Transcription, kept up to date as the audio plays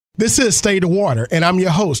This is Stay the Water, and I'm your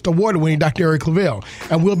host, award-winning Dr. Eric Claville,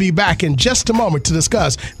 and we'll be back in just a moment to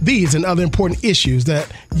discuss these and other important issues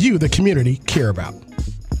that you, the community, care about.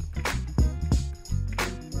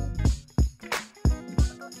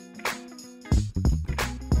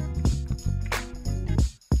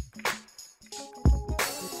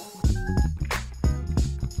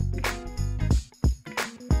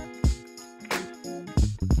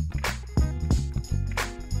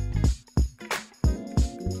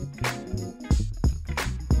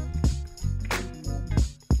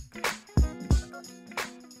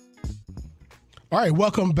 All right,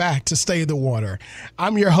 welcome back to Stay the Water.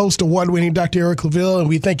 I'm your host, award-winning Dr. Eric Claville, and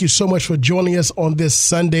we thank you so much for joining us on this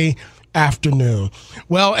Sunday afternoon.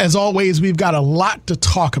 Well, as always, we've got a lot to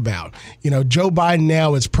talk about. You know, Joe Biden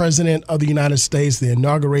now is president of the United States. The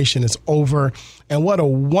inauguration is over, and what a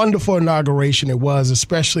wonderful inauguration it was,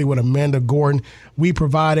 especially with Amanda Gordon. We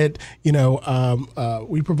provided,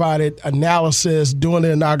 analysis during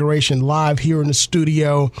the inauguration live here in the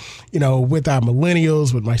studio, with our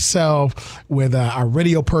millennials, with myself, with our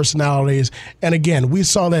radio personalities. And again, we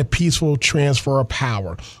saw that peaceful transfer of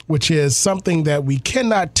power, which is something that we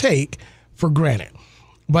cannot take for granted.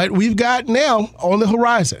 But we've got now on the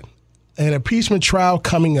horizon an impeachment trial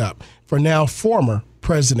coming up for now former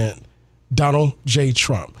President Donald J.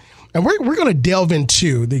 Trump. And we're going to delve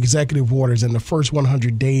into the executive orders in the first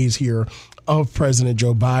 100 days here of President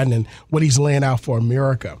Joe Biden and what he's laying out for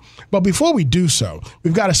America. But before we do so,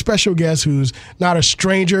 we've got a special guest who's not a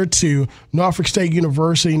stranger to Norfolk State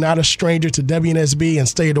University, not a stranger to WNSB and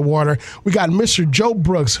Stay the Water. We got Mr. Joe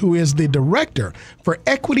Brooks, who is the Director for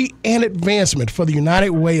Equity and Advancement for the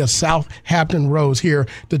UnitedWay of Southampton Roads, here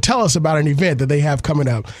to tell us about an event that they have coming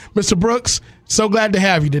up. Mr. Brooks, so glad to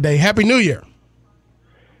have you today. Happy New Year.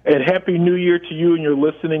 And Happy New Year to you and your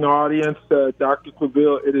listening audience. Dr.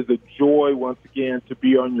 Claville, it is a joy once again to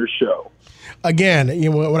be on your show. Again,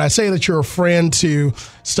 when I say that you're a friend to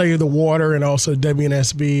Stay the Water and also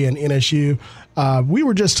WNSB and NSU, we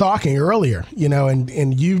were just talking earlier,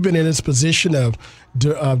 and you've been in this position of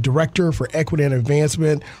Director for Equity and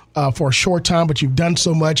Advancement for a short time, but you've done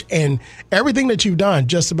so much. And everything that you've done,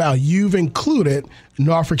 just about, you've included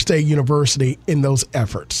Norfolk State University in those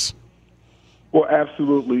efforts. Well,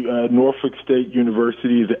 absolutely. Norfolk State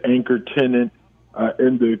University is an anchor tenant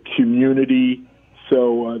in the community,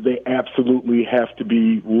 so they absolutely have to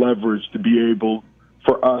be leveraged to be able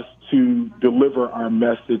for us to deliver our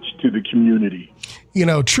message to the community.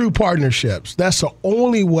 True partnerships, that's the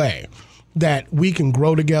only way that we can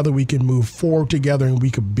grow together, we can move forward together, and we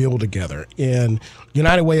can build together. And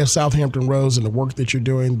UnitedWay of Southampton Roads and the work that you're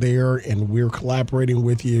doing there, and we're collaborating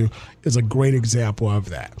with you, is a great example of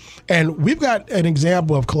that. And we've got an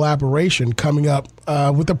example of collaboration coming up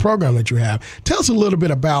with the program that you have. Tell us a little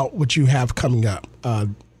bit about what you have coming up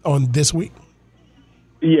on this week.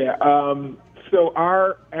 Yeah, so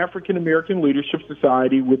our African American Leadership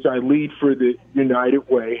Society, which I lead for the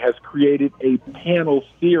UnitedWay, has created a panel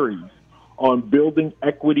series on building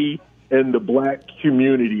equity in the Black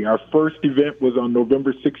community. Our first event was on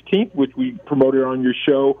November 16th, which we promoted on your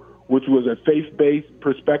show, which was a faith-based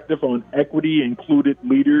perspective on equity, included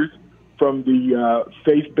leaders from the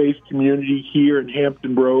faith-based community here in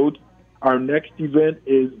Hampton Roads. Our next event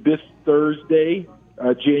is this Thursday,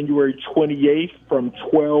 January 28th, from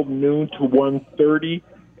 12 noon to 1:30,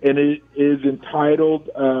 and it is entitled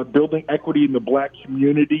Building Equity in the Black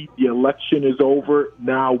Community. The election is over,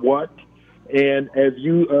 now what? And as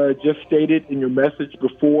you just stated in your message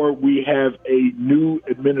before, we have a new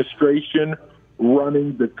administration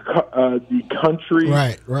running the country.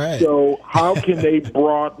 Right. So how can they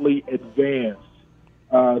broadly advance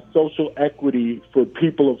social equity for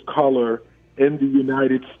people of color in the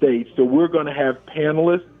United States? So we're going to have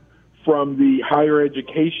panelists from the higher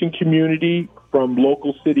education community, from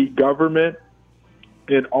local city government,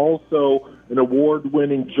 and also an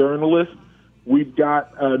award-winning journalist. We've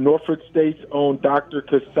got Norfolk State's own Dr.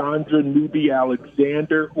 Cassandra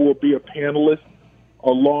Newby-Alexander, who will be a panelist,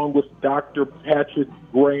 along with Dr. Patrick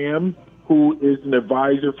Graham, who is an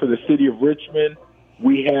advisor for the city of Richmond.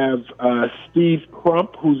 We have Steve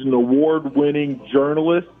Crump, who's an award-winning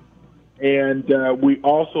journalist. And we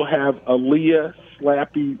also have Aaliyah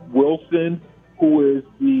Slappy Wilson, who is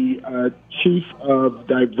the Chief of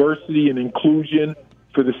Diversity and Inclusion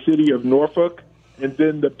for the city of Norfolk. And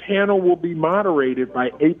then the panel will be moderated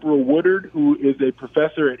by April Woodard, who is a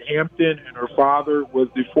professor at Hampton, and her father was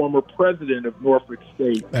the former president of Norfolk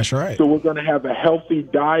State. That's right. So we're going to have a healthy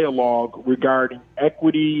dialogue regarding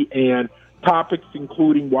equity and topics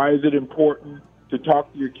including why is it important to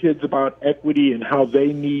talk to your kids about equity and how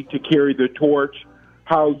they need to carry the torch,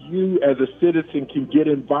 how you as a citizen can get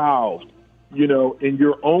involved, in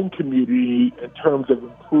your own community in terms of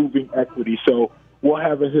improving equity. So we'll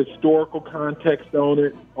have a historical context on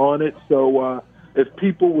it. So if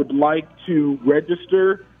people would like to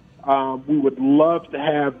register, we would love to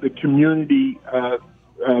have the community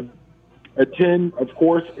attend. Of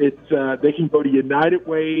course, they can go to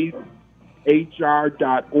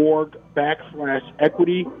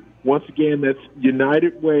UnitedWaysHR.org/equity. Once again, that's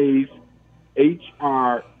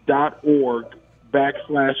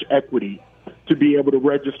UnitedWaysHR.org/equity to be able to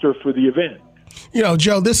register for the event.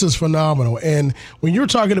 Joe, this is phenomenal. And when you're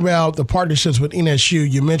talking about the partnerships with NSU,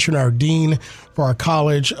 you mentioned our dean for our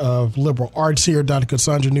College of Liberal Arts here, Dr.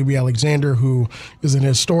 Cassandra Newby-Alexander, who is an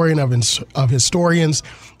historian of historians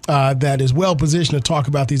that is well positioned to talk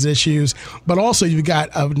about these issues. But also you've got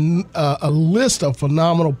a list of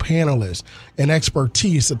phenomenal panelists and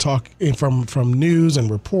expertise to talk from news and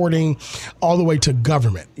reporting all the way to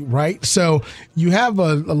government, right? So you have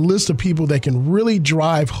a list of people that can really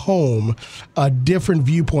drive home a different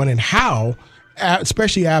viewpoint and how,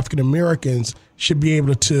 especially African Americans, should be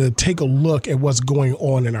able to take a look at what's going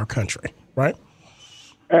on in our country, right?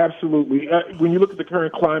 Absolutely. When you look at the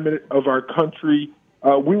current climate of our country,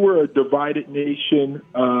 we were a divided nation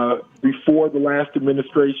before the last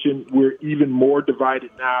administration. We're even more divided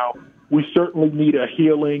now. We certainly need a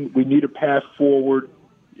healing. We need a path forward.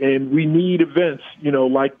 And we need events,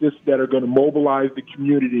 like this that are going to mobilize the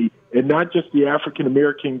community, and not just the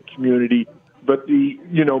African-American community, but the,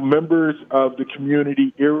 members of the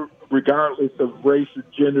community, regardless of race or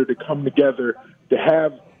gender, to come together to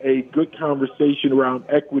have a good conversation around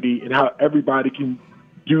equity and how everybody can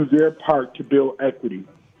do their part to build equity.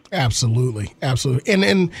 Absolutely. Absolutely.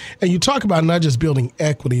 And you talk about not just building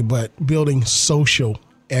equity, but building social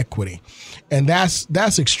equity. And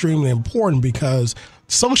that's extremely important because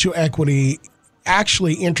social equity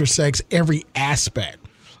actually intersects every aspect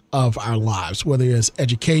of our lives, whether it's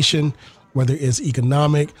education, whether it's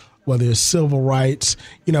economic, whether it's civil rights,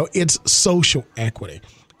 it's social equity.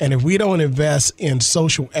 And if we don't invest in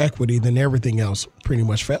social equity, then everything else pretty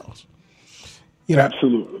much fails.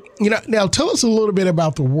 Absolutely. Now tell us a little bit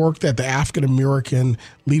about the work that the African American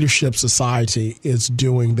Leadership Society is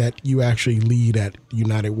doing that you actually lead at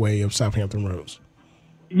United Way of Southampton Roads.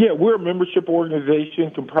 Yeah, we're a membership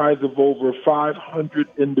organization comprised of over 500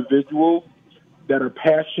 individuals that are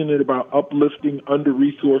passionate about uplifting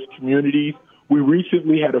under-resourced communities. We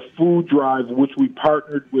recently had a food drive, which we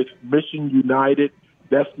partnered with Mission United.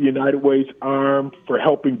 That's the United Way's arm for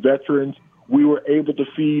helping veterans. We were able to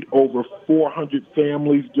feed over 400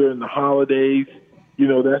 families during the holidays.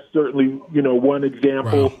 That's certainly, one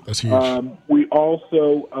example. Wow, that's huge. We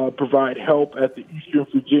also provide help at the Eastern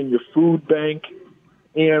Virginia Food Bank.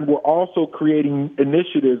 And we're also creating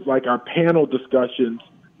initiatives like our panel discussions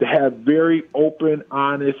to have very open,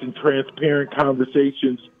 honest, and transparent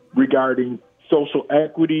conversations regarding social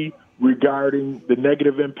equity, regarding the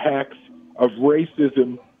negative impacts of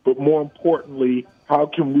racism, but more importantly, how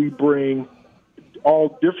can we bring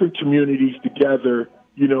all different communities together,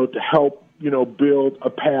 to help, build a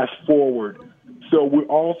path forward. So we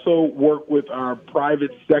also work with our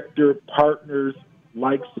private sector partners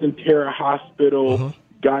like Centera Hospital,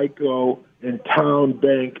 Geico, and Town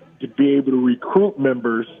Bank to be able to recruit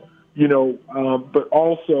members, but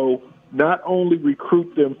also not only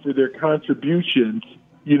recruit them for their contributions,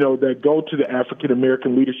 that go to the African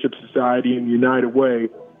American Leadership Society and United Way,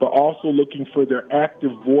 but also looking for their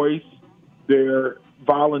active voice, their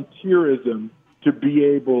volunteerism to be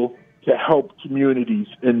able to help communities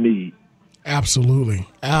in need. Absolutely.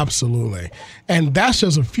 And that's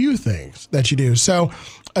just a few things that you do. So,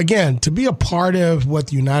 again, to be a part of what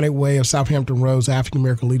the United Way of Southampton Roads African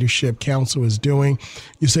American Leadership Council is doing,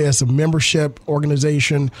 you say it's a membership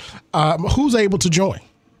organization. Who's able to join?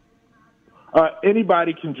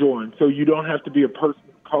 Anybody can join. So you don't have to be a person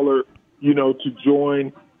of color, to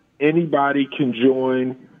join. Anybody can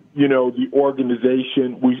join, the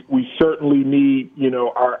organization. We certainly need,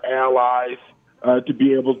 our allies to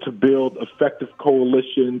be able to build effective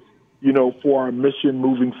coalitions, for our mission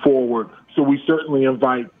moving forward. So we certainly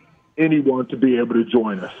invite anyone to be able to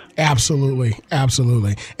join us. Absolutely.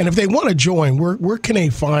 And if they want to join, where can they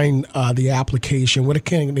find the application? Where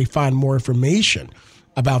can they find more information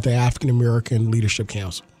about the African American Leadership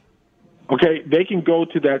Council? Okay, they can go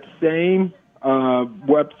to that same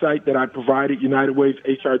website that I provided,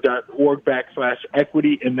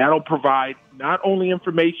 UnitedWaysHR.org/equity, and that'll provide not only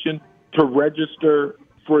information to register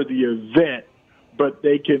for the event, but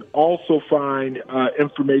they can also find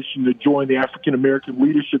information to join the African American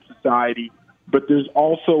Leadership Society. But there's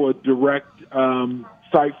also a direct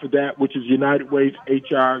site for that, which is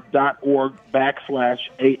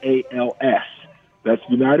UnitedWayHR.org/AALS. That's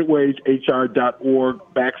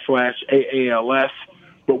UnitedWayHR.org/AALS.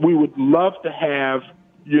 But we would love to have,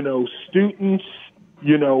 students,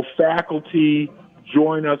 faculty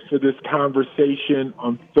join us for this conversation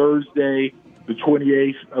on Thursday, the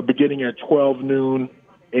 28th, beginning at 12 noon.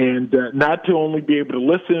 And not to only be able to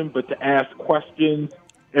listen, but to ask questions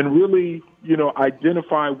and really,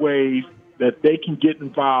 identify ways that they can get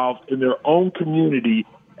involved in their own community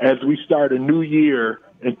as we start a new year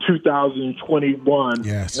in 2021.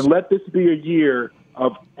 Yes. And let this be a year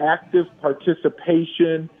of active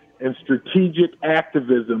participation and strategic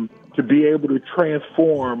activism to be able to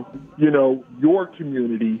transform, your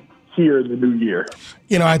community here in the new year.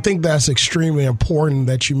 I think that's extremely important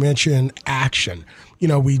that you mention action.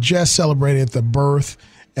 We just celebrated the birth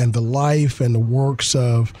and the life and the works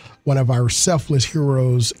of one of our selfless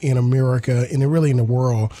heroes in America and really in the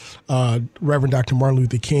world, Reverend Dr. Martin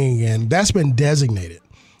Luther King. And that's been designated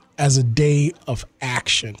as a day of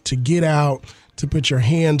action, to get out, to put your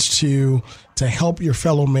hands to help your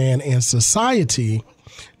fellow man and society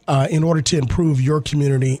in order to improve your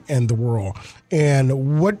community and the world.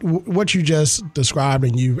 And what you just described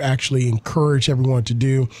and you've actually encouraged everyone to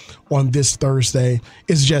do on this Thursday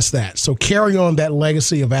is just that. So carry on that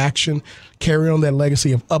legacy of action, carry on that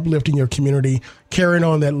legacy of uplifting your community, carrying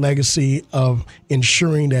on that legacy of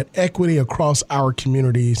ensuring that equity across our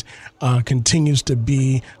communities continues to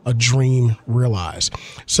be a dream realized.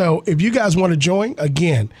 So if you guys want to join,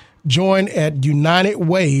 again, join at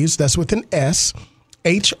UnitedWays, that's with an S,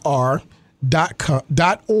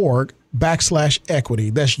 hr.org/equity.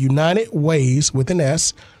 That's UnitedWays with an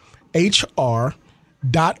S,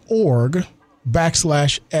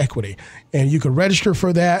 hr.org/equity. And you can register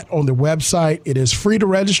for that on the website. It is free to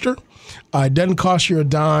register. It doesn't cost you a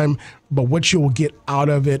dime, but what you will get out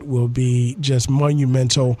of it will be just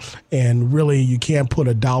monumental. And really, you can't put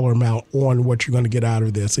a dollar amount on what you're going to get out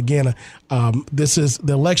of this. Again, the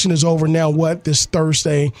election is over now. This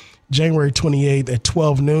Thursday, January 28th at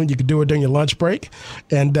 12 noon. You can do it during your lunch break.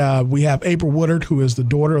 And we have April Woodard, who is the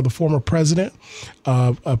daughter of the former president,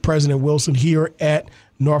 President Wilson, here at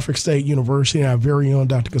Norfolk State University, and our very own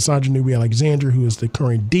Dr. Cassandra Newby-Alexander, who is the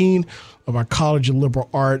current dean of our College of Liberal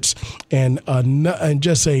Arts, and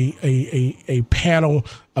just a panel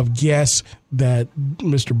of guests that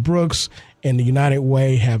Mr. Brooks and the United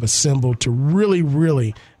Way have assembled to really,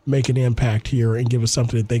 really make an impact here and give us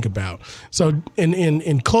something to think about. So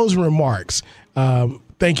in closing remarks,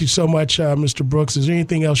 thank you so much, Mr. Brooks. Is there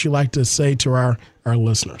anything else you'd like to say to our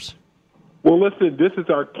listeners? Well, listen, this is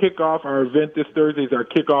our kickoff. Our event this Thursday is our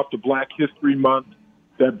kickoff to Black History Month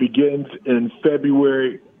that begins in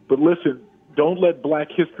February. But listen, don't let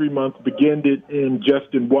Black History Month begin in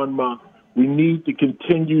 1 month. We need to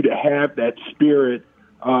continue to have that spirit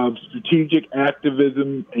of strategic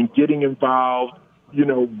activism and getting involved,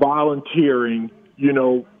 volunteering,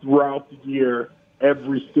 throughout the year,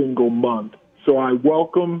 every single month. So I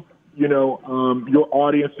welcome, your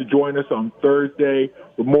audience to join us on Thursday,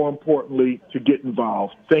 but more importantly, to get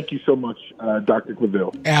involved. Thank you so much, Dr.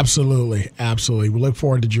 Claville. Absolutely. Absolutely. We look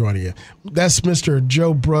forward to joining you. That's Mr.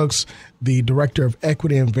 Joe Brooks, the Director of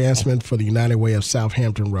Equity and Advancement for the United Way of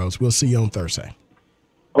Southampton Roads. We'll see you on Thursday.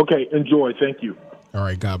 Okay. Enjoy. Thank you. All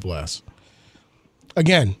right. God bless.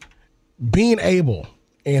 Again, being able,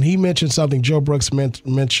 and he mentioned something, Joe Brooks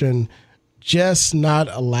mentioned, just not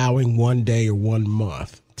allowing 1 day or 1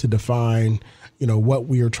 month to define, what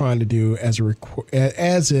we are trying to do as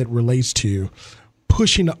it relates to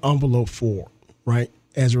pushing the envelope forward, right,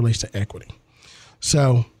 as it relates to equity.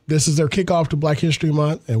 So this is their kickoff to Black History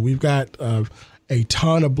Month, and we've got a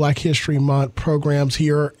ton of Black History Month programs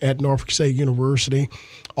here at Norfolk State University,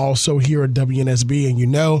 also here at WNSB. And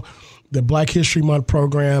the Black History Month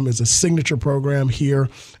program is a signature program here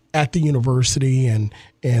at the university, and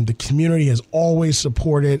the community has always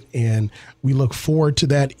supported, and we look forward to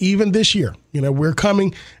that even this year. We're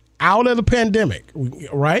coming out of the pandemic,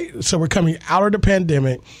 right? So we're coming out of the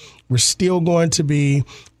pandemic. We're still going to be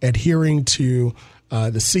adhering to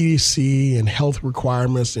the CDC and health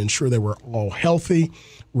requirements to ensure that we're all healthy,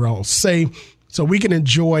 we're all safe, so we can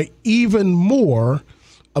enjoy even more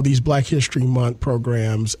of these Black History Month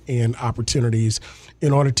programs and opportunities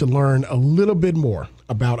in order to learn a little bit more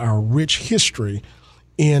about our rich history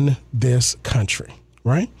in this country,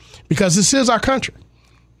 right? Because this is our country.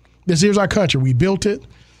 This is our country. We built it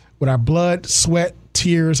with our blood, sweat,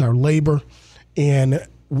 tears, our labor, and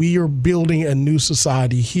we are building a new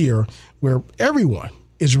society here where everyone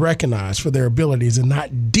is recognized for their abilities and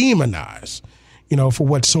not demonized, for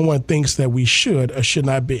what someone thinks that we should or should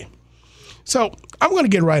not be. So I'm going to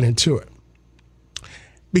get right into it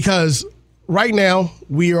because right now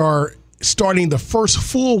we are starting the first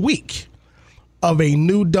full week of a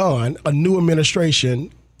new dawn, a new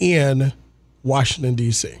administration in Washington,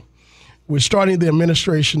 D.C. We're starting the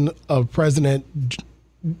administration of President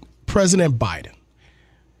Biden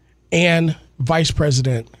and Vice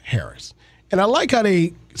President Harris. And I like how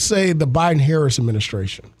they say the Biden-Harris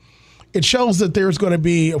administration. It shows that there's going to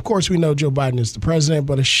be, of course, we know Joe Biden is the president,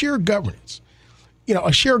 but a shared governance.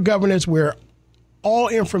 A shared governance where all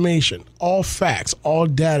information, all facts, all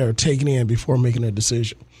data are taken in before making a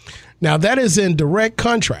decision. Now, that is in direct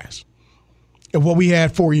contrast of what we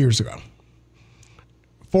had 4 years ago.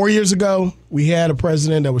 4 years ago, we had a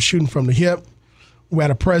president that was shooting from the hip. We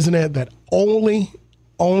had a president that only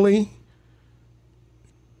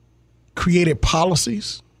created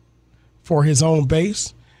policies for his own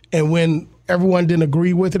base. And when everyone didn't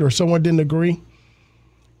agree with it or someone didn't agree,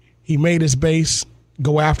 he made his base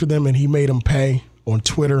go after them and he made them pay on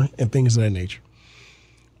Twitter and things of that nature,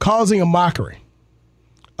 causing a mockery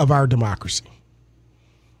of our democracy.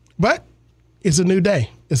 But it's a new day.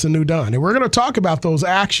 It's a new dawn. And we're going to talk about those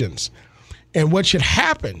actions and what should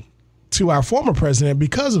happen to our former president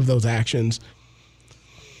because of those actions,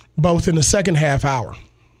 both in the second half hour.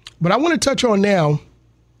 But I want to touch on now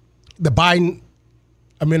the Biden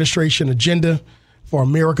administration agenda for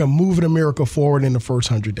America, moving America forward in the first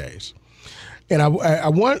 100 days. And I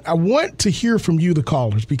want to hear from you, the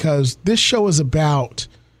callers, because this show is about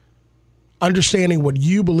understanding what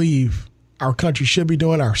you believe our country should be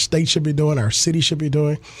doing, our state should be doing, our city should be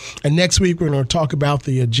doing. And next week, we're going to talk about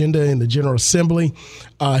the agenda in the General Assembly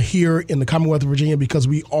here in the Commonwealth of Virginia, because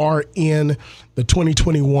we are in the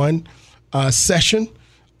 2021 session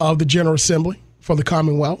of the General Assembly for the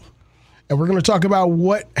Commonwealth. And we're going to talk about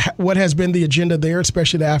what has been the agenda there,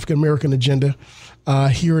 especially the African-American agenda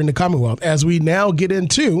here in the Commonwealth, as we now get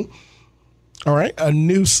into, a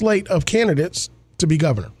new slate of candidates to be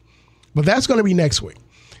governor. But that's going to be next week.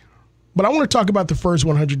 But I want to talk about the first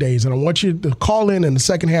 100 days, and I want you to call in the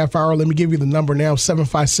second half hour. Let me give you the number now,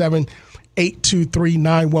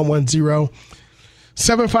 757-823-9110,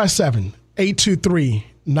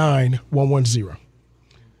 757-823-9110.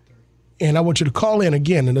 And I want you to call in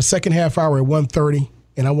again in the second half hour at 1:30,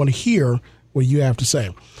 and I want to hear what you have to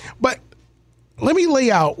say. But let me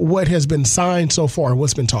lay out what has been signed so far and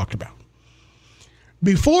what's been talked about.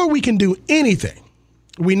 Before we can do anything,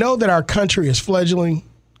 we know that our country is fledgling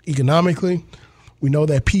economically. We know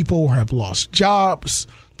that people have lost jobs.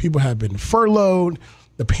 People have been furloughed.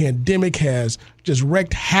 The pandemic has just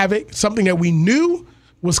wreaked havoc, something that we knew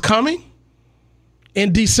was coming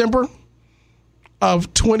in December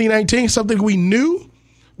of 2019, something we knew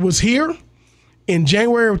was here in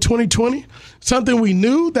January of 2020, something we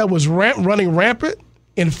knew that was running rampant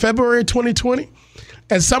in February of 2020,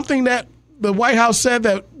 and something that the White House said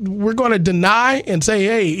that we're going to deny and say,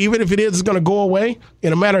 hey, even if it is, it's going to go away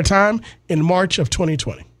in a matter of time in March of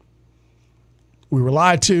 2020. We were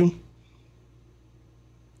lied to.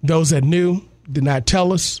 Those that knew did not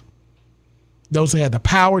tell us. Those that had the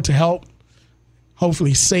power to help,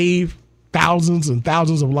 hopefully save thousands and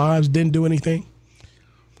thousands of lives, didn't do anything.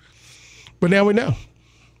 But now we know.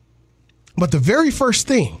 But the very first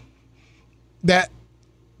thing that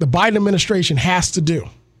the Biden administration has to do,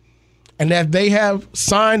 and that they have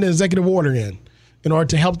signed an executive order in order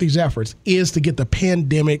to help these efforts, is to get the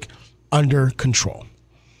pandemic under control.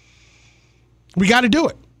 We got to do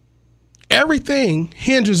it. Everything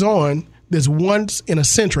hinges on this once in a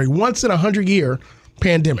century, once in 100-year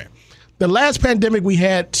pandemic. The last pandemic we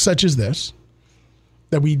had, such as this,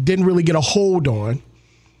 that we didn't really get a hold on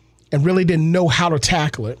and really didn't know how to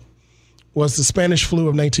tackle it, was the Spanish flu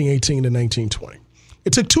of 1918 to 1920.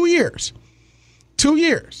 It took 2 years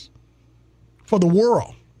for the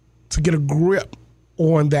world to get a grip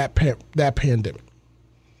on that pandemic.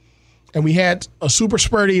 And we had a super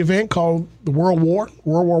spready event called the World War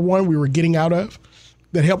I we were getting out of,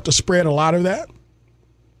 that helped to spread a lot of that.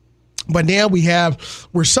 But now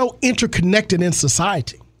we're so interconnected in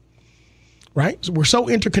society, right? So we're so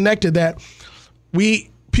interconnected that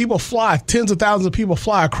people fly, tens of thousands of people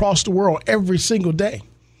fly across the world every single day,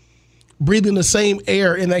 breathing the same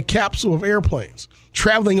air in that capsule of airplanes,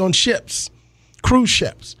 traveling on ships, cruise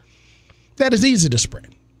ships. That is easy to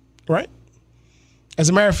spread, right? As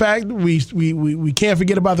a matter of fact, we can't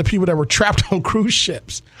forget about the people that were trapped on cruise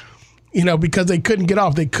ships, because they couldn't get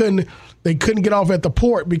off. They couldn't get off at the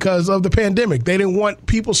port because of the pandemic. They didn't want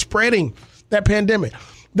people spreading that pandemic.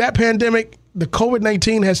 That pandemic, the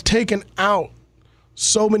COVID-19, has taken out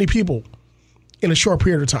so many people in a short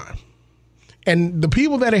period of time. And the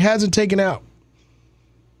people that it hasn't taken out,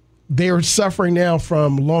 they're suffering now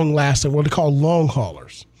from long-lasting, what they call long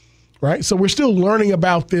haulers, right? So we're still learning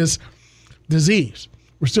about this disease.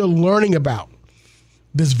 We're still learning about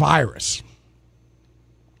this virus.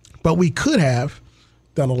 But we could have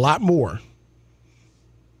done a lot more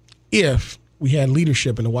if we had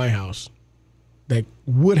leadership in the White House that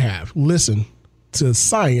would have listened to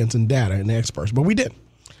science and data and experts, but we didn't.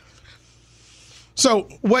 So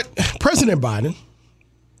what President Biden,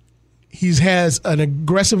 he has an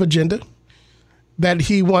aggressive agenda that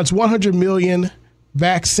he wants 100 million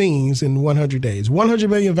vaccines in 100 days. 100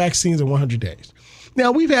 million vaccines in 100 days.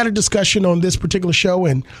 Now, we've had a discussion on this particular show,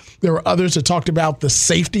 and there were others that talked about the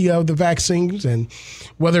safety of the vaccines and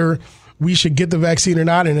whether we should get the vaccine or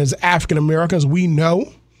not. And as African Americans, we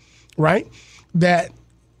know, right, that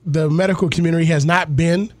the medical community has not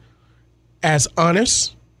been as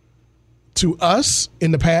honest to us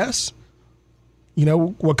in the past. You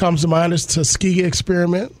know, what comes to mind is the Tuskegee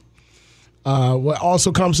experiment. What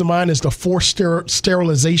also comes to mind is the forced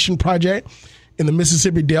sterilization project in the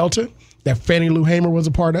Mississippi Delta that Fannie Lou Hamer was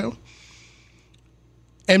a part of,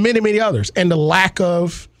 and many, many others. And the lack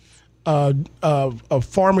of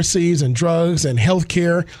pharmacies and drugs and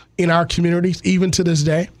healthcare in our communities, even to this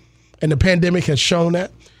day. And the pandemic has shown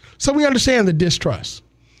that. So we understand the distrust.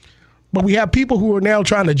 But we have people who are now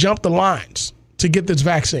trying to jump the lines to get this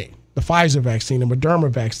vaccine, the Pfizer vaccine, the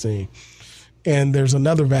Moderna vaccine, and there's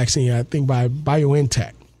another vaccine, I think, by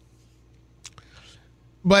BioNTech.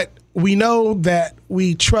 But we know that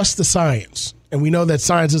we trust the science, and we know that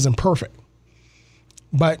science isn't perfect.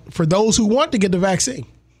 But for those who want to get the vaccine,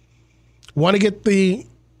 want to get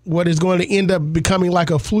what is going to end up becoming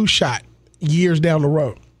like a flu shot years down the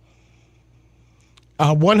road,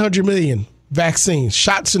 100 million vaccines,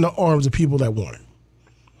 shots in the arms of people that want it.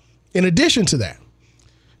 In addition to that,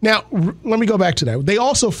 now, let me go back to that. They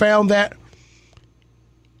also found that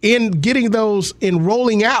in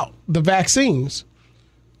rolling out the vaccines,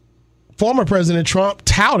 former President Trump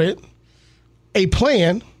touted a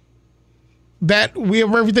plan that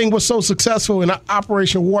everything was so successful in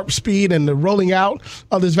Operation Warp Speed and the rolling out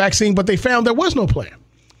of this vaccine, but they found there was no plan.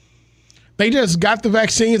 They just got the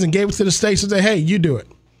vaccines and gave it to the states and said, hey, you do it.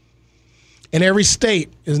 And every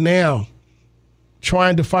state is now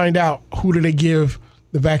trying to find out who do they give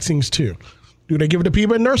the vaccines to. Do they give it to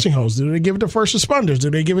people in nursing homes? Do they give it to first responders? Do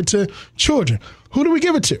they give it to children? Who do we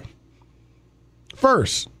give it to?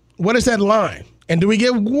 First, what is that line? And do we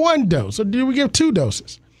give one dose or do we give 2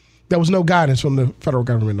 doses? There was no guidance from the federal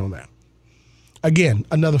government on that. Again,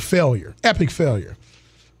 another failure, epic failure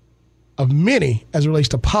of many as it relates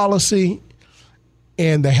to policy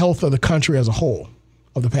and the health of the country as a whole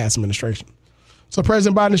of the past administration. So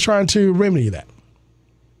President Biden is trying to remedy that.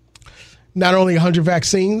 Not only 100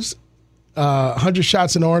 vaccines, 100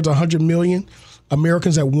 shots in arms, 100 million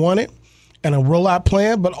Americans that want it, and a rollout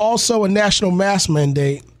plan, but also a national mask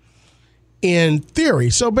mandate in theory.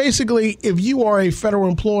 So basically, if you are a federal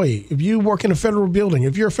employee, if you work in a federal building,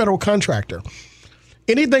 if you're a federal contractor,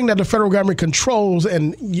 anything that the federal government controls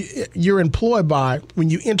and you're employed by, when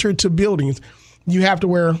you enter into buildings, you have to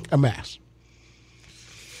wear a mask.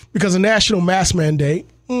 Because a national mask mandate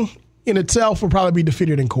in itself will probably be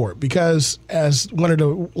defeated in court, because as one of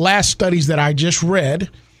the last studies that I just read,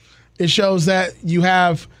 it shows that you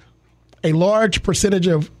have a large percentage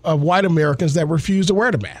of white Americans that refuse to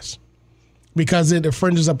wear the mask because it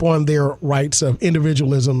infringes upon their rights of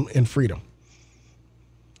individualism and freedom.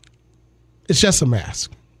 It's just a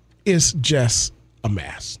mask. It's just a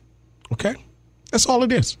mask. Okay? That's all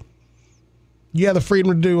it is. You have the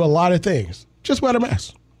freedom to do a lot of things. Just wear the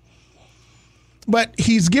mask. But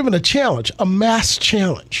he's given a challenge, a mask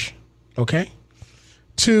challenge, okay,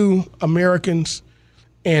 to Americans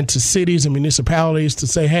and to cities and municipalities to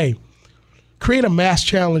say, hey, create a mask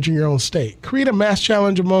challenge in your own state. Create a mask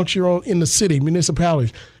challenge amongst your own in the city,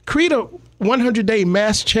 municipalities. Create a 100-day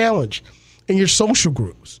mask challenge in your social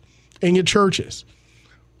groups, in your churches,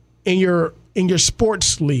 in your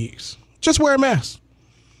sports leagues. Just wear a mask.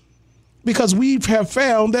 Because we have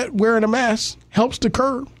found that wearing a mask helps to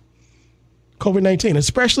curb COVID-19,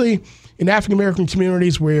 especially in African-American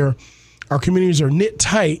communities where our communities are knit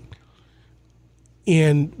tight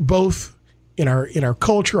in both in our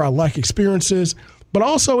culture, our life experiences, but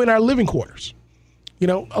also in our living quarters. You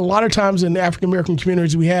know, a lot of times in African-American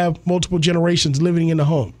communities, we have multiple generations living in the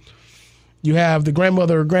home. You have the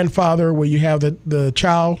grandmother or grandfather where you have the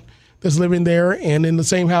child that's living there, and in the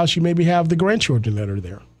same house, you maybe have the grandchildren that are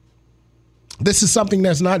there. This is something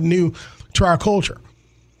that's not new to our culture.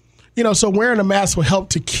 You know, so wearing a mask will help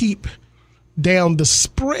to keep down the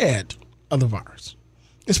spread of the virus,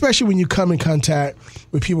 especially when you come in contact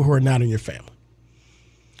with people who are not in your family.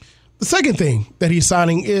 The second thing that he's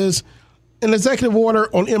signing is an executive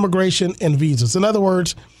order on immigration and visas. In other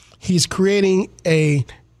words, he's creating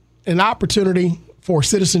an opportunity for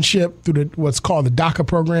citizenship through what's called the DACA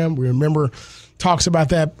program. We remember talks about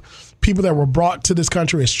that. People that were brought to this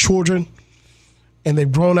country as children, and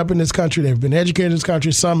they've grown up in this country. They've been educated in this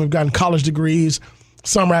country. Some have gotten college degrees.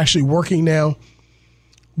 Some are actually working now.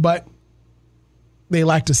 But they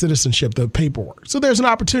lack the citizenship, the paperwork. So there's an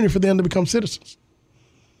opportunity for them to become citizens.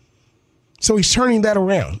 So he's turning that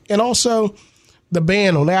around. And also the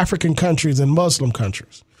ban on African countries and Muslim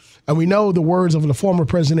countries. And we know the words of the former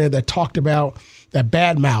president that talked about that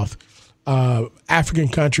badmouth African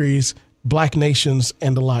countries, black nations,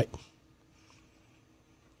 and the like.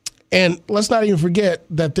 And let's not even forget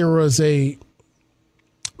that there was a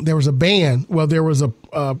ban. Well, there was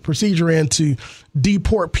a procedure in to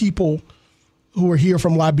deport people who were here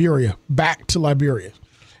from Liberia back to Liberia.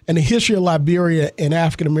 And the history of Liberia and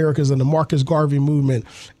African Americans and the Marcus Garvey movement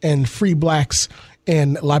and free blacks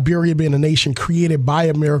and Liberia being a nation created by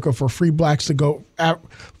America for free blacks to go,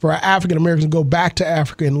 for African Americans to go back to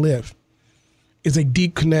Africa and live, is a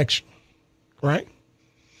deep connection, right?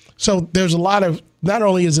 So there's a lot of, not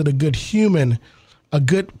only is it a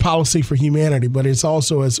good policy for humanity, but it's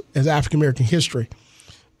also as African American history,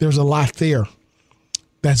 there's a lot there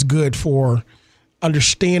that's good for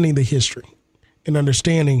understanding the history and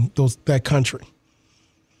understanding that country.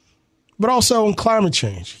 But also on climate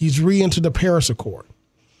change, he's re-entered the Paris Accord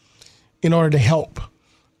in order to help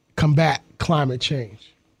combat climate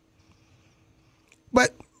change.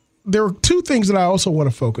 But there are two things that I also want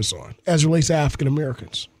to focus on as it relates to African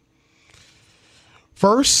Americans.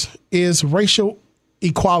 First is racial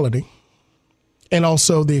equality and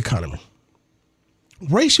also the economy.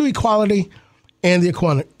 Racial equality and the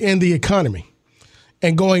economy,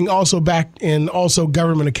 and going also back and also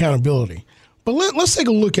government accountability. But let's take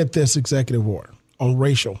a look at this executive order on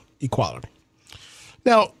racial equality.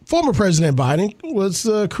 Now, former President Biden was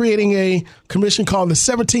creating a commission called the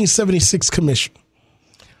 1776 Commission.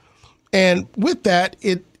 And with that,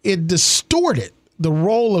 it distorted the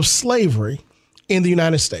role of slavery in the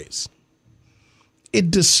United States. It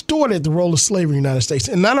distorted the role of slavery in the United States.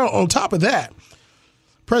 And not on top of that,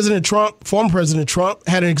 former President Trump,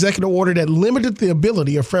 had an executive order that limited the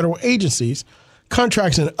ability of federal agencies,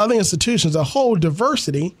 contracts, and other institutions to hold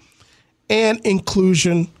diversity and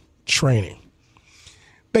inclusion training.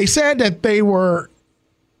 They said that they were,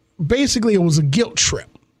 basically it was a guilt trip,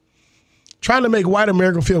 trying to make white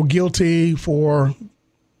America feel guilty for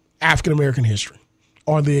African American history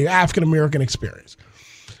or the African American experience.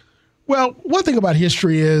 Well, one thing about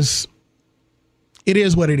history is it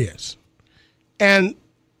is what it is. And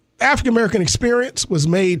African American experience was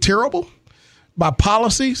made terrible by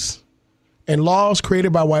policies and laws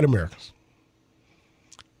created by white Americans.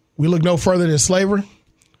 We look no further than slavery,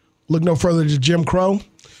 look no further than Jim Crow,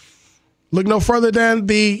 look no further than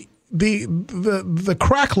the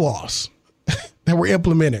crack laws that were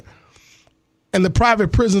implemented and the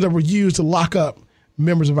private prisons that were used to lock up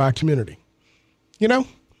members of our community. You know,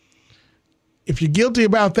 if you're guilty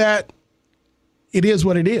about that, it is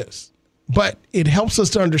what it is. But it helps us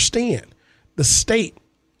to understand the state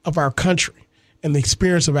of our country and the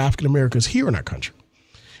experience of African Americans here in our country.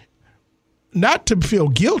 Not to feel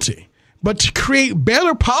guilty, but to create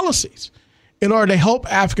better policies in order to help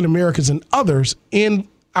African Americans and others in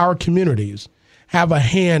our communities have a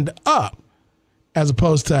hand up as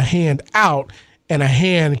opposed to a hand out and a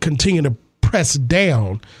hand continue to press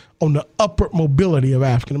down on the upward mobility of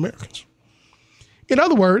African Americans. In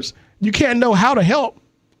other words, you can't know how to help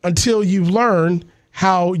until you've learned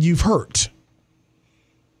how you've hurt.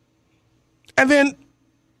 And then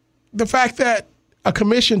the fact that a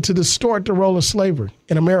commission to distort the role of slavery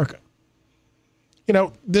in America. You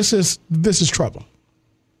know, this is trouble.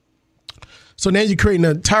 So now you create an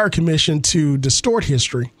entire commission to distort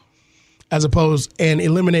history as opposed and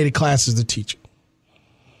eliminated classes to teach it.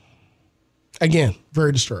 Again,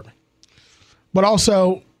 very disturbing. But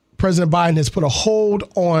also, President Biden has put a hold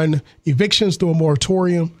on evictions through a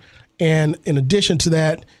moratorium. And in addition to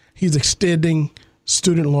that, he's extending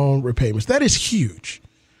student loan repayments. That is huge.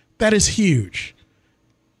 That is huge.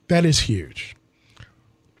 That is huge.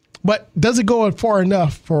 But does it go far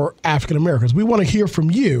enough for African Americans? We want to hear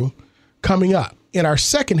from you coming up in our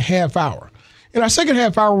second half hour. In our second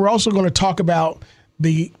half hour, we're also going to talk about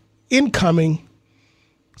the incoming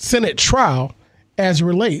Senate trial as it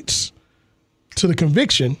relates to the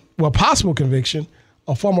conviction, well, possible conviction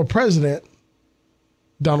of former President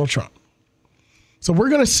Donald Trump. So we're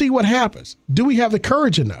going to see what happens. Do we have the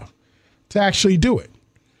courage enough to actually do it?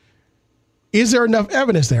 Is there enough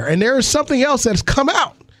evidence there? And there is something else that's come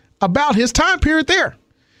out about his time period there.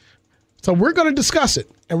 So we're going to discuss it,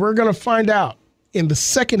 and we're going to find out in the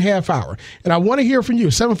second half hour. And I want to hear from you,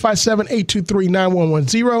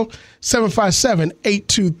 757-823-9110,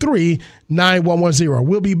 757-823-9110.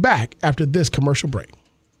 We'll be back after this commercial break.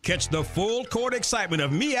 Catch the full court excitement of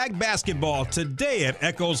MEAC basketball today at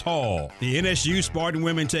Echoes Hall. The NSU Spartan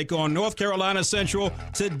women take on North Carolina Central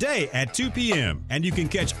today at 2 p.m. And you can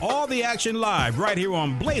catch all the action live right here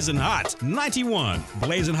on Blazing Hot 91.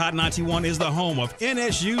 Blazing Hot 91 is the home of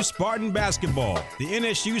NSU Spartan basketball. The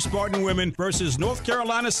NSU Spartan women versus North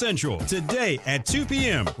Carolina Central today at 2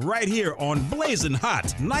 p.m. right here on Blazing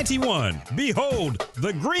Hot 91. Behold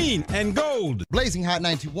the green and gold. Blazing Hot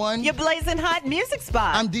 91. Your Blazing Hot music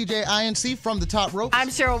spot. I'm DJ INC from the Top Rope. I'm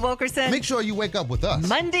Cheryl Wilkerson. Make sure you wake up with us.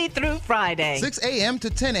 Monday through Friday. 6 a.m. to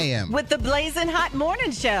 10 a.m. With the Blazing Hot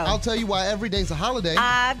Morning Show. I'll tell you why every day's a holiday.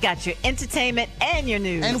 I've got your entertainment and your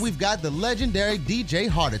news. And we've got the legendary DJ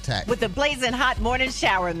Heart Attack. With the Blazing Hot Morning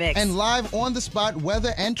Shower Mix. And live on-the-spot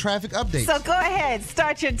weather and traffic updates. So go ahead,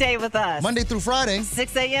 start your day with us. Monday through Friday.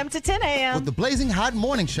 6 a.m. to 10 a.m. With the Blazing Hot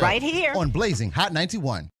Morning Show. Right here. On Blazing Hot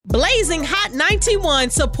 91. Blazing Hot 91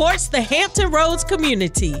 supports the Hampton Roads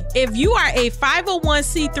community. If you are a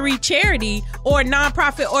 501c3 charity or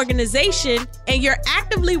nonprofit organization and you're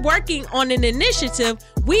actively working on an initiative,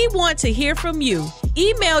 we want to hear from you.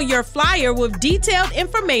 Email your flyer with detailed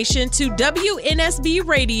information to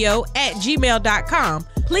wnsbradio@gmail.com.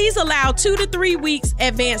 Please allow 2 to 3 weeks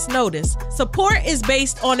advance notice. Support is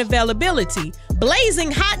based on availability. Blazing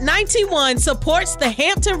Hot 91 supports the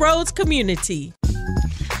Hampton Roads community.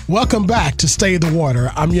 Welcome back to Stay the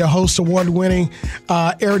Water. I'm your host, award-winning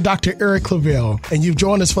Dr. Eric Claville, and you've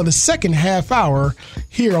joined us for the second half hour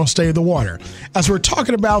here on Stay the Water. As we're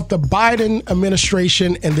talking about the Biden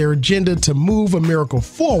administration and their agenda to move America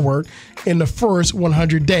forward in the first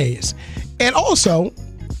 100 days. And also,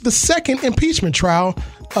 the second impeachment trial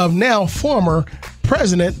of now former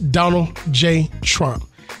President Donald J. Trump.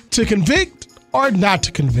 To convict or not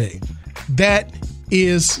to convict? That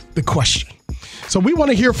is the question. So we want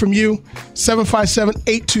to hear from you,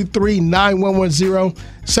 757-823-9110,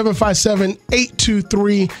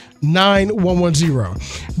 757-823-9110.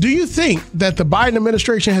 Do you think that the Biden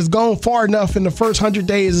administration has gone far enough in the first 100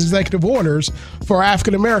 days executive orders for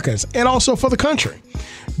African Americans and also for the country?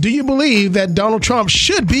 Do you believe that Donald Trump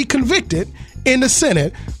should be convicted in the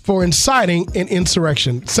Senate for inciting an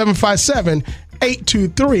insurrection?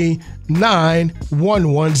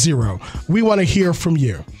 757-823-9110. We want to hear from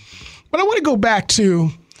you. But I want to go back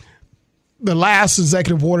to the last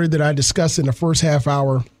executive order that I discussed in the first half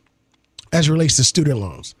hour as it relates to student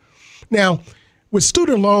loans. Now, with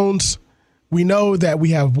student loans, we know that we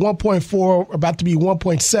have 1.4, about to be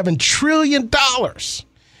 $1.7 trillion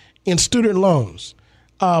in student loans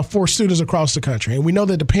for students across the country. And we know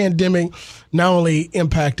that the pandemic not only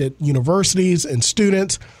impacted universities and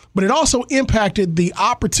students, but it also impacted the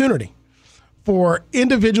opportunity for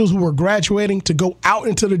individuals who were graduating to go out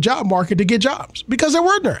into the job market to get jobs because there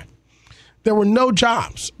weren't none. There were no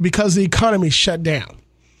jobs because the economy shut down.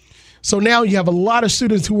 So now you have a lot of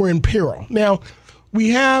students who were in peril. Now, we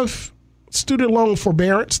have student loan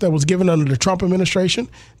forbearance that was given under the Trump administration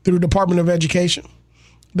through the Department of Education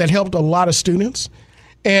that helped a lot of students.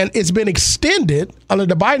 And it's been extended under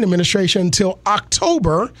the Biden administration until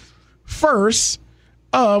October 1st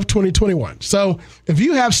of 2021. So if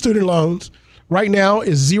you have student loans, right now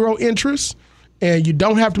is 0 interest, and you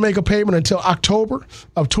don't have to make a payment until October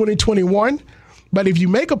of 2021. But if you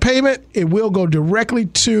make a payment, it will go directly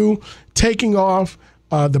to taking off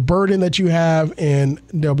the burden that you have, and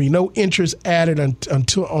there'll be no interest added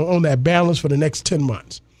until on that balance for the next 10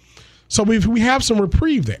 months. So we have some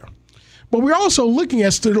reprieve there. But we're also looking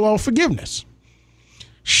at student loan forgiveness.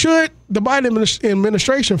 Should the Biden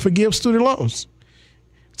administration forgive student loans?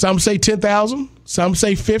 Some say 10,000, some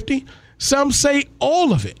say 50. Some say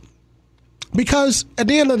all of it. Because at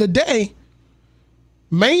the end of the day,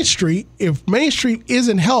 Main Street, if Main Street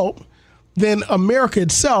isn't helped, then America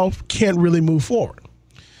itself can't really move forward.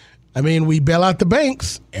 I mean, we bail out the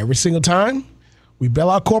banks every single time. We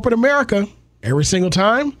bail out corporate America every single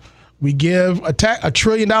time. We give a $1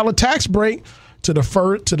 trillion tax break to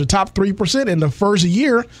the top 3% in the first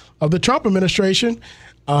year of the Trump administration.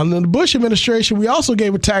 Under the Bush administration, we also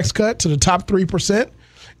gave a tax cut to the top 3%.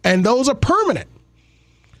 And those are permanent.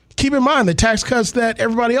 Keep in mind, the tax cuts that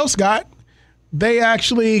everybody else got, they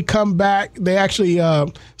actually come back, they actually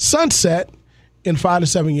sunset in 5 to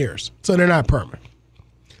 7 years. So they're not permanent.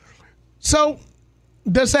 So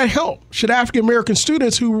does that help? Should African American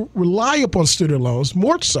students who rely upon student loans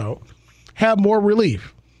more so have more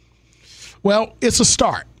relief? Well, it's a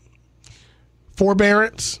start.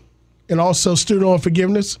 Forbearance, and also student loan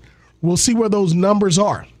forgiveness. We'll see where those numbers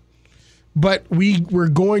are. But we're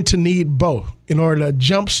going to need both in order to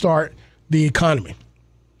jumpstart the economy.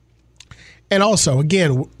 And also,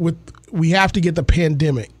 again, we have to get the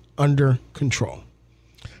pandemic under control.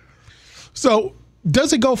 So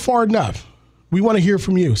does it go far enough? We want to hear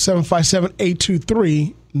from you,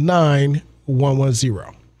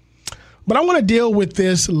 757-823-9110. But I want to deal with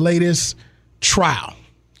this latest trial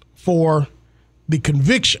for the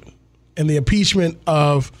conviction and the impeachment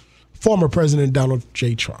of former President Donald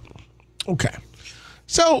J. Trump. Okay,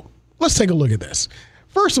 so let's take a look at this.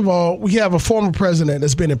 First of all, we have a former president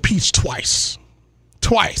that's been impeached twice,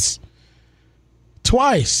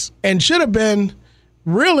 and should have been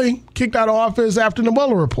really kicked out of office after the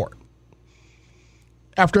Mueller report.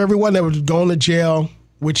 After everyone that was going to jail,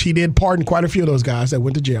 which he did pardon quite a few of those guys that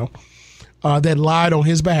went to jail, that lied on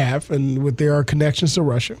his behalf and with their connections to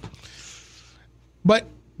Russia. But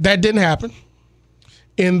that didn't happen.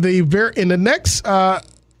 In the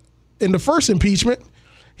first impeachment,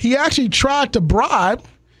 he actually tried to bribe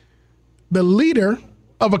the leader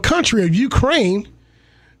of a country, of Ukraine,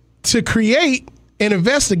 to create an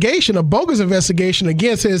investigation, a bogus investigation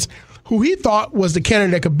against who he thought was the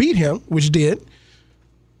candidate that could beat him, which did,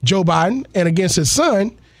 Joe Biden, and against his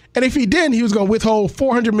son. And if he didn't, he was going to withhold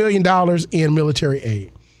 $400 million in military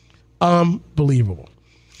aid. Unbelievable.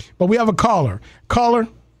 But we have a caller. Caller,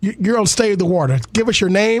 you're on Stay the Water. Give us your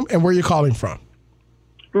name and where you're calling from.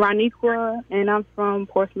 Roniqua, and I'm from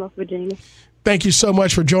Portsmouth, Virginia. Thank you so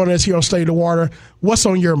much for joining us here on Stay the Water. What's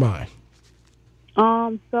on your mind?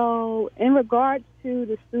 So in regards to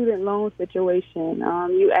the student loan situation,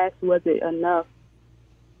 you asked, was it enough,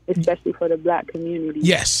 especially for the black community?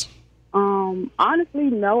 Yes. Honestly,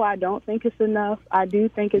 no, I don't think it's enough. I do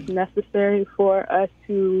think it's necessary for us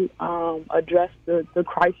to address the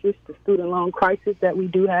crisis, the student loan crisis that we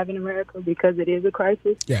do have in America, because it is a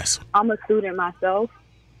crisis. Yes. I'm a student myself,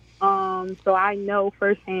 so I know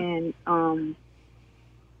firsthand,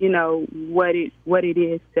 what it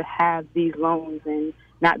is to have these loans and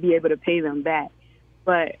not be able to pay them back.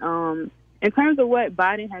 But in terms of what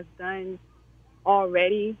Biden has done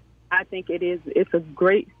already, I think it's a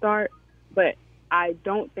great start. But I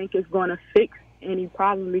don't think it's going to fix any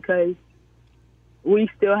problem, because we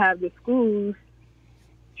still have the schools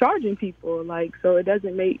charging people. So it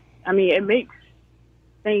doesn't it makes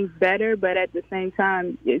things better, but at the same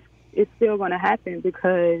time, it's still going to happen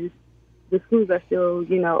because the schools are still,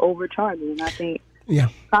 overcharging. I think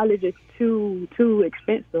college is too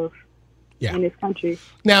expensive in this country.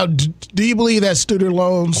 Now, do you believe that student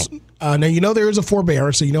loans, now there is a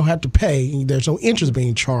forbearance, so you don't have to pay. There's no interest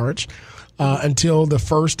being charged until the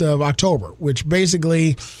 1st of October, which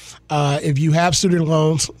basically, if you have student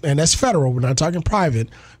loans, and that's federal, we're not talking private,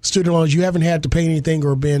 student loans, you haven't had to pay anything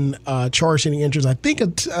or been charged any interest, I think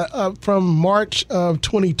from March of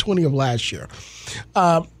 2020 of last year.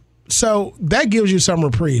 So that gives you some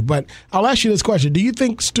reprieve. But I'll ask you this question. Do you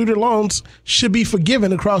think student loans should be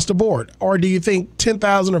forgiven across the board? Or do you think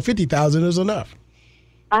 $10,000 or $50,000 is enough?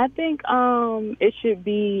 I think it should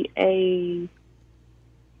be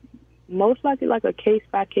most likely like a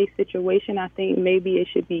case-by-case situation. I think maybe it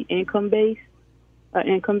should be income-based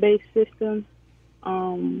system.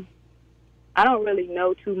 I don't really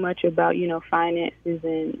know too much about, finances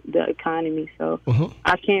and the economy, so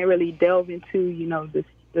I can't really delve into,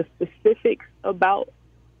 the specifics about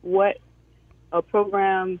what a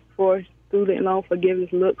program for student loan forgiveness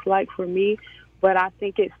looks like for me. But I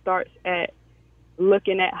think it starts at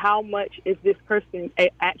looking at how much is this person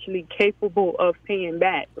actually capable of paying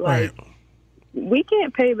back. We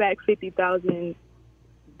can't pay back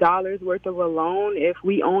 $50,000 worth of a loan if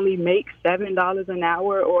we only make $7 an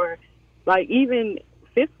hour or even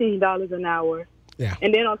 $15 an hour. Yeah.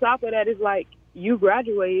 And then on top of that, it's you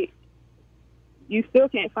graduate, you still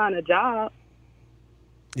can't find a job.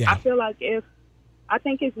 Yeah. I feel like I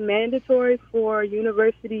think it's mandatory for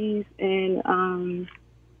universities and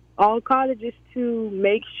all colleges to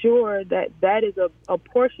make sure that is a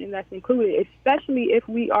portion that's included, especially if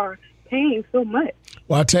we are paying so much.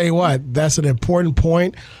 Well, I'll tell you what, that's an important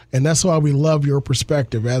point, and that's why we love your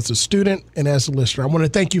perspective as a student and as a listener. I want to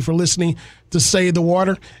thank you for listening to Save the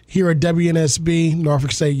Water here at WNSB,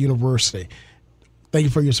 Norfolk State University. Thank you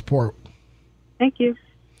for your support. Thank you.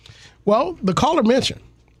 Well, the caller mentioned,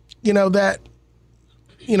 that,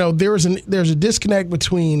 there's a disconnect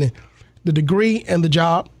between the degree and the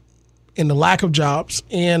job and the lack of jobs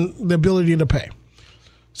and the ability to pay.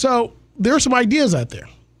 So there are some ideas out there.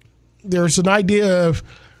 There's an idea of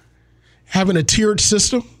having a tiered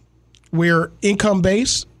system where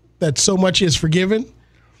income-based, that so much is forgiven.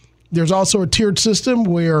 There's also a tiered system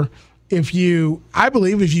where I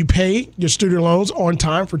believe if you pay your student loans on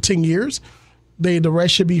time for 10 years, the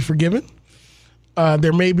rest should be forgiven.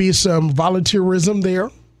 There may be some volunteerism there,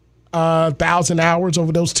 1,000 hours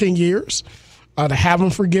over those 10 years to have them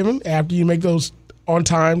forgiven after you make those on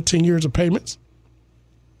time 10 years of payments.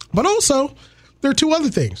 But also, there are two other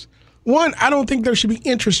things. One, I don't think there should be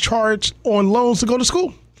interest charged on loans to go to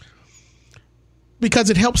school because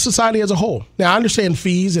it helps society as a whole. Now, I understand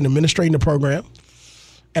fees and administrating the program,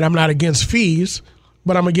 and I'm not against fees,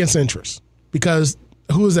 but I'm against interest because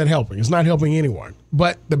who is that helping? It's not helping anyone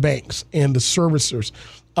but the banks and the servicers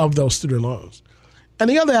of those student loans. And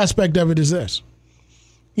the other aspect of it is this.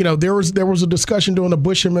 You know, there was a discussion during the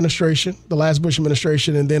Bush administration, the last Bush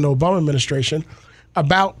administration, and then the Obama administration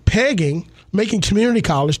about making community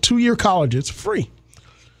college, 2-year colleges, free.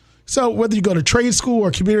 So whether you go to trade school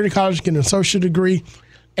or community college, get an associate degree,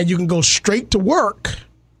 and you can go straight to work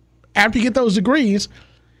after you get those degrees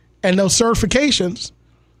and those certifications,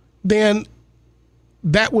 then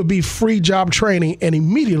that would be free job training, and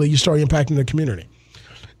immediately you start impacting the community.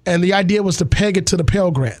 And the idea was to peg it to the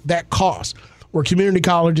Pell Grant, that cost, where community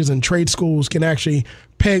colleges and trade schools can actually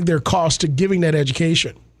peg their cost to giving that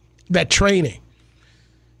education, that training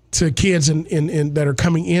to kids that are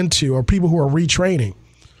coming into or people who are retraining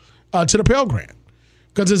to the Pell Grant,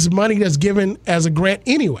 because it's money that's given as a grant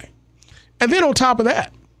anyway. And then on top of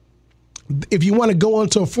that, if you want to go on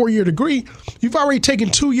to a 4-year degree, you've already taken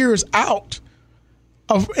 2 years out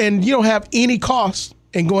and you don't have any cost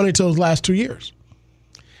in going into those last 2 years.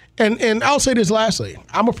 And I'll say this lastly,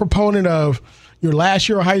 I'm a proponent of your last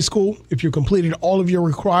year of high school, if you completed all of your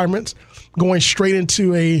requirements, going straight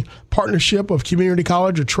into a partnership of community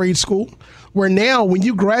college or trade school, where now when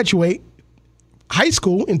you graduate high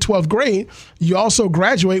school in 12th grade, you also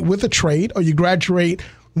graduate with a trade, or you graduate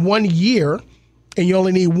 1 year and you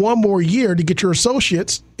only need 1 more year to get your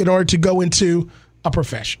associates in order to go into a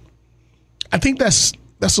profession. I think that's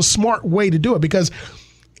a smart way to do it, because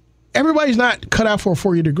everybody's not cut out for a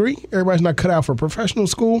 4-year degree. Everybody's not cut out for professional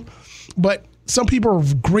school, but some people are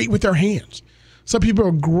great with their hands. Some people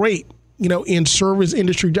are great, in service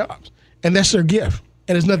industry jobs, and that's their gift,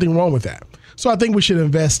 and there's nothing wrong with that. So I think we should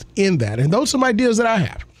invest in that, and those are some ideas that I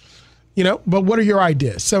have, but what are your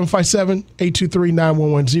ideas?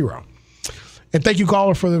 757-823-9110. And thank you,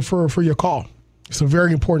 caller, for your call. It's a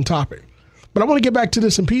very important topic. But I want to get back to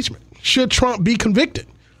this impeachment. Should Trump be convicted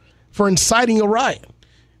for inciting a riot?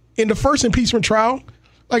 In the first impeachment trial,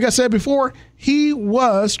 like I said before, he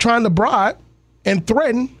was trying to bribe and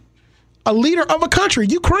threaten a leader of a country,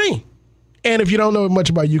 Ukraine. And if you don't know much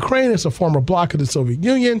about Ukraine, it's a former bloc of the Soviet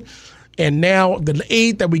Union. And now the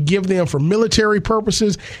aid that we give them for military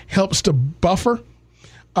purposes helps to buffet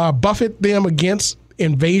them against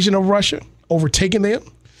invasion of Russia, overtaking them.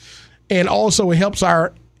 And also it helps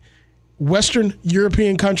our Western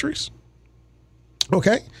European countries,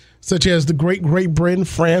 such as the Great Britain,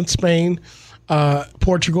 France, Spain,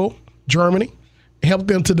 Portugal, Germany. Help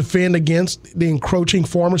them to defend against the encroaching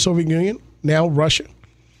former Soviet Union, now Russia.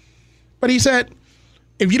 But he said,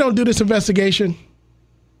 if you don't do this investigation,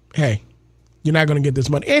 hey, you're not going to get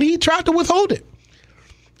this money. And he tried to withhold it.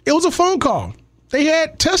 It was a phone call. They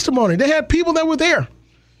had testimony. They had people that were there.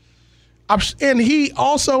 And he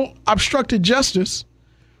also obstructed justice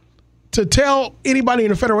to tell anybody in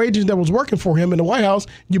the federal agency that was working for him in the White House,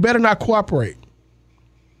 you better not cooperate.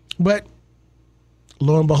 But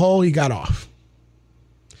lo and behold, he got off.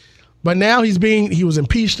 But now he was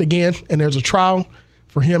impeached again, and there's a trial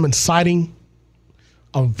for him inciting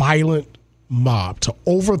a violent mob to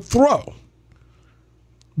overthrow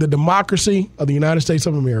the democracy of the United States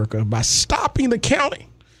of America by stopping the counting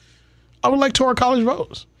of electoral college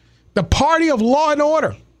votes. The party of law and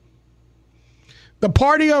order, the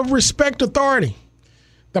party of respect authority,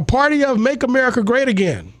 the party of make America great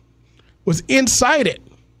again was incited.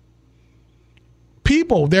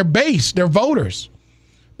 People, their base, their voters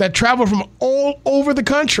that travel from all over the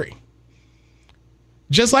country,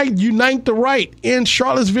 just like Unite the Right in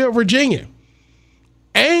Charlottesville, Virginia.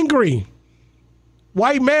 Angry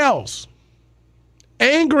white males,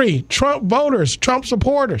 angry Trump voters, Trump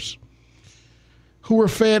supporters, who were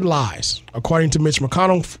fed lies, according to Mitch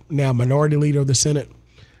McConnell, now minority leader of the Senate,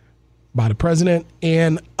 by the president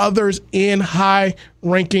and others in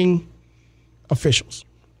high-ranking officials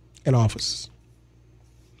in office.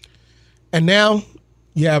 And now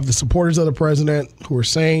you have the supporters of the president who are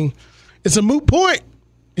saying, it's a moot point.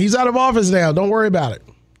 He's out of office now. Don't worry about it.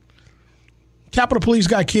 Capitol Police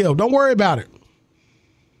got killed. Don't worry about it.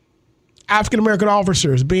 African-American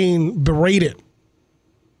officers being berated,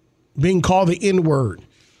 being called the N-word.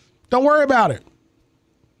 Don't worry about it.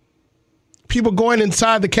 People going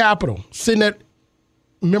inside the Capitol, sitting at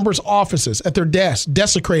members' offices, at their desks,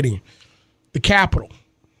 desecrating the Capitol,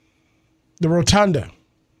 the Rotunda,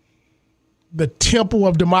 the temple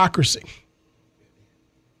of democracy.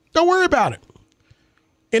 Don't worry about it.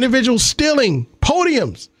 Individuals stealing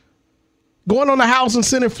podiums, going on the House and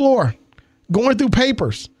Senate floor, going through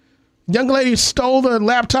papers. Young lady stole the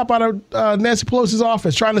laptop out of Nancy Pelosi's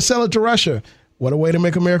office, trying to sell it to Russia. What a way to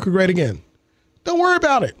make America great again. Don't worry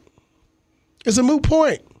about it. It's a moot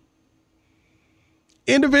point.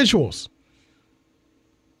 Individuals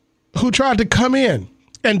who tried to come in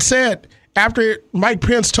and said, after Mike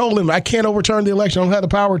Pence told him, I can't overturn the election, I don't have the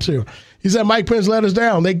power to. He said, Mike Pence let us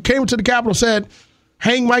down. They came to the Capitol and said,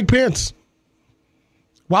 hang Mike Pence.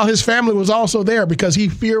 While his family was also there because he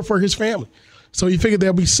feared for his family. So he figured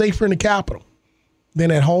they'll be safer in the Capitol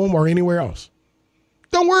than at home or anywhere else.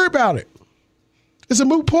 Don't worry about it. It's a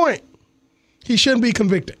moot point. He shouldn't be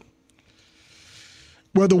convicted.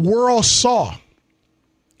 Where the world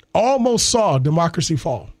almost saw democracy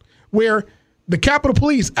fall. Where the Capitol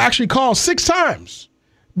Police actually called 6 times,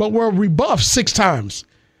 but were rebuffed 6 times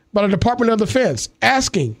by the Department of Defense,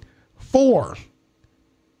 asking for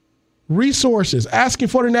resources, asking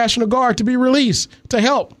for the National Guard to be released to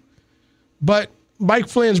help. But Mike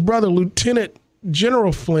Flynn's brother, Lieutenant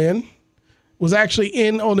General Flynn, was actually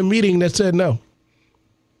in on the meeting that said no.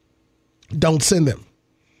 Don't send them.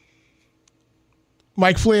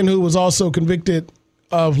 Mike Flynn, who was also convicted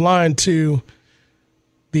of lying to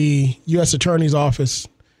the U.S. Attorney's Office,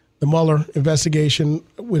 the Mueller investigation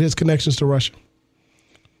with his connections to Russia.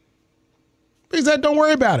 He said, don't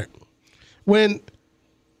worry about it. When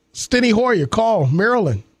Steny Hoyer called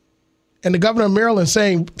Maryland and the governor of Maryland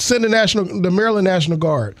saying, send the Maryland National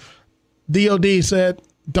Guard, DOD said,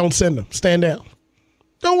 don't send them. Stand down.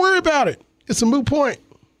 Don't worry about it. It's a moot point.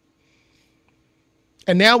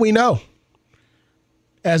 And now we know.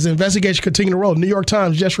 As the investigation continues to roll, New York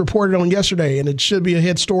Times just reported on yesterday, and it should be a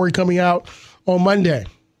hit story coming out on Monday,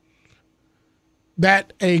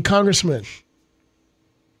 that a congressman,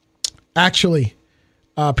 actually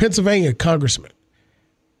Pennsylvania congressman,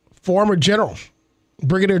 former general,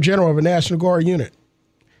 brigadier general of a National Guard unit,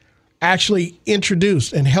 actually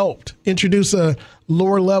introduced and helped introduce a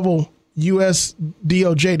lower-level U.S.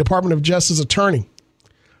 DOJ, Department of Justice attorney,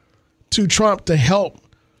 to Trump to help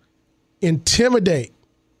intimidate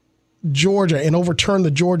Georgia and overturn the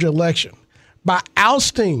Georgia election by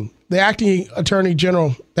ousting the acting attorney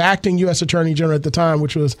general, the acting U.S. attorney general at the time,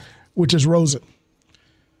 which is Rosen.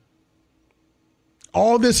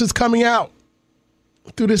 All this is coming out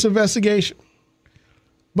through this investigation.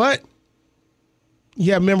 But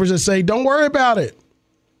you have members that say, don't worry about it.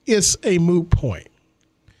 It's a moot point.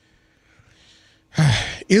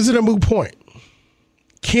 Is it a moot point?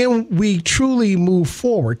 Can we truly move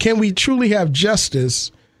forward? Can we truly have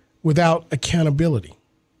justice without accountability?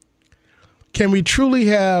 Can we truly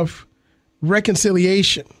have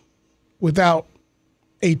reconciliation without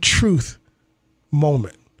a truth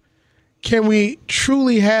moment? Can we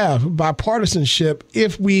truly have bipartisanship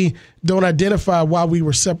if we don't identify why we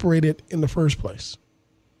were separated in the first place?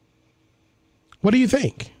 What do you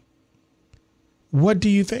think? What do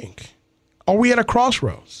you think? Are we at a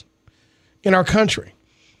crossroads in our country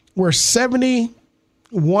where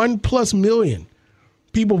 71 plus million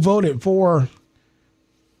people voted for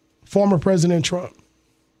former President Trump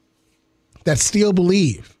that still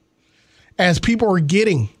believe, as people are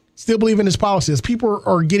still believe in his policy, as people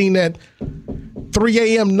are getting that 3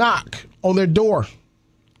 a.m. knock on their door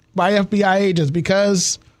by FBI agents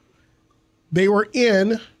because they were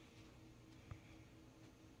in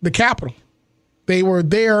the Capitol. They were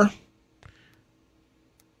there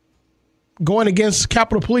going against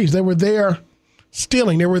Capitol Police. They were there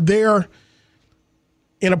stealing. They were there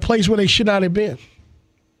in a place where they should not have been.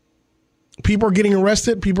 People are getting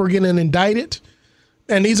arrested. People are getting indicted.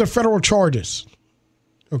 And these are federal charges.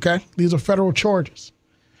 Okay? These are federal charges.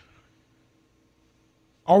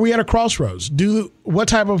 Are we at a crossroads? What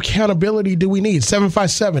type of accountability do we need?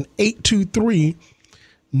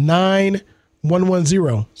 757-823-9110.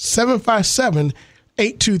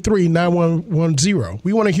 757-823-9110.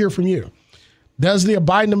 We want to hear from you. Does the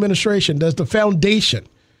Biden administration, does the foundation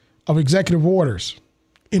of executive orders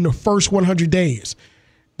in the first 100 days,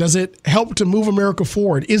 does it help to move America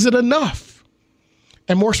forward? Is it enough?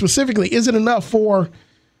 And more specifically, is it enough for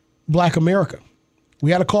Black America? We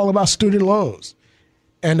had a call about student loans,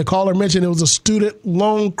 and the caller mentioned it was a student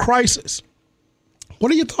loan crisis.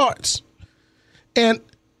 What are your thoughts? And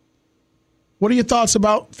what are your thoughts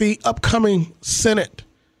about the upcoming Senate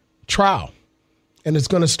trial? And it's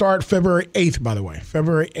going to start February 8th, by the way,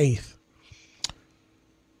 February 8th.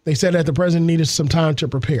 They said that the president needed some time to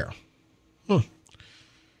prepare.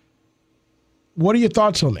 What are your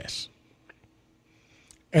thoughts on this?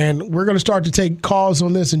 And we're going to start to take calls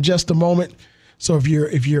on this in just a moment. So if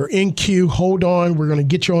you're in queue, hold on. We're going to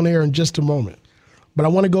get you on air in just a moment. But I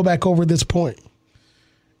want to go back over this point,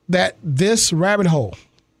 that this rabbit hole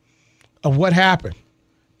of what happened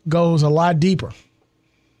goes a lot deeper.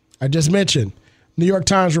 I just mentioned New York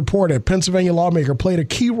Times reported Pennsylvania lawmaker played a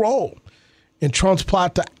key role in Trump's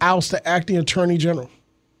plot to oust the acting attorney general,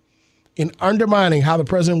 in undermining how the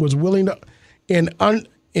president was willing to, in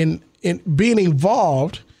being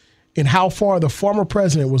involved in how far the former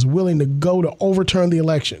president was willing to go to overturn the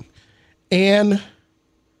election. And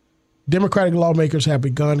Democratic lawmakers have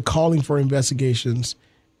begun calling for investigations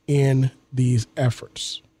in these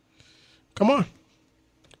efforts. Come on.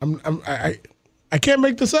 I can't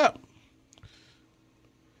make this up.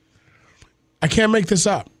 I can't make this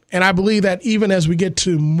up. And I believe that even as we get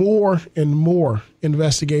to more and more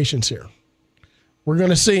investigations here, we're going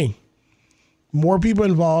to see more people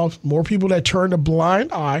involved, more people that turned a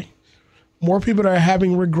blind eye, more people that are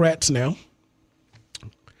having regrets now.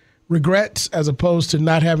 Regrets as opposed to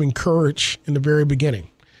not having courage in the very beginning.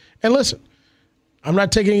 And listen, I'm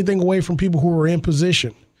not taking anything away from people who were in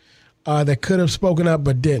position that could have spoken up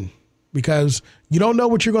but didn't, because you don't know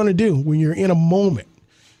what you're going to do when you're in a moment,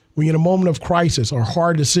 when you're in a moment of crisis or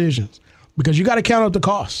hard decisions, because you got to count up the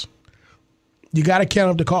costs. You got to count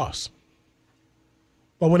up the costs.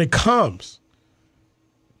 But when it comes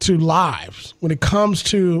to lives, when it comes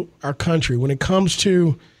to our country, when it comes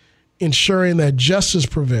to ensuring that justice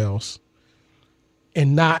prevails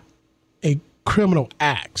and not a criminal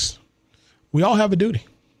acts, we all have a duty.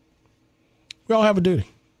 We all have a duty.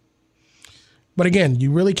 But again,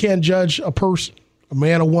 you really can't judge a person, a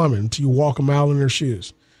man or woman, until you walk a mile in their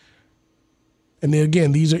shoes. And then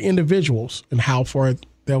again, these are individuals and how far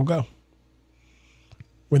they'll go.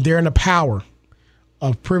 When they're in the power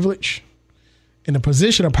of privilege, in a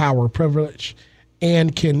position of power or privilege,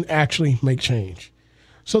 and can actually make change.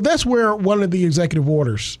 So that's where one of the executive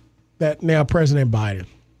orders that now President Biden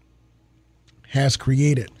has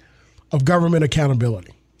created of government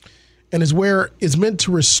accountability, and is where it's meant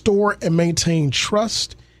to restore and maintain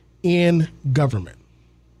trust in government.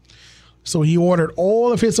 So he ordered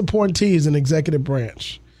all of his appointees in the executive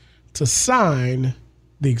branch to sign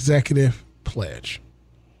the executive pledge.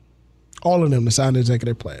 All of them to sign the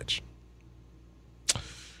executive pledge.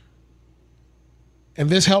 And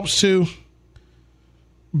this helps to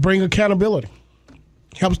bring accountability,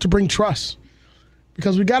 helps to bring trust,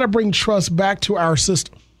 because we got to bring trust back to our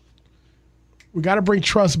system. We got to bring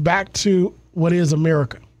trust back to what is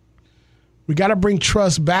America. We got to bring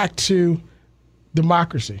trust back to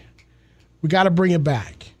democracy. We got to bring it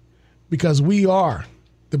back because we are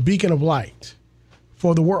the beacon of light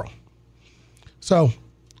for the world. So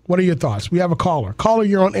what are your thoughts? We have a caller. Caller,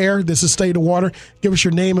 you're on air. This is State of Water. Give us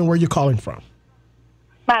your name and where you're calling from.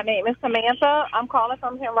 My name is Samantha. I'm calling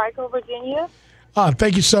from Henrico, Virginia.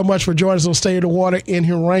 Thank you so much for joining us on State of the Water in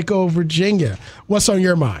Henrico, Virginia. What's on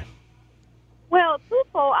your mind? Well,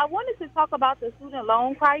 twofold. I wanted to talk about the student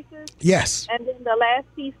loan crisis. Yes. And then the last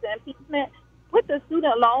piece, the impeachment. With the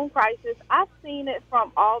student loan crisis, I've seen it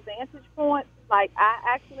from all vantage points. Like, I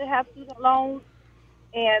actually have student loans,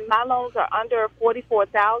 and my loans are under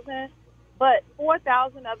 $44,000, but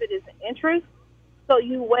 $4,000 of it is interest. So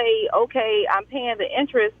you weigh, okay, I'm paying the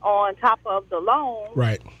interest on top of the loan.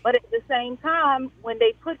 Right. But at the same time, when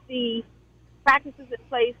they put these practices in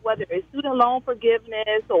place, whether it's student loan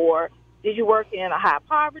forgiveness or did you work in a high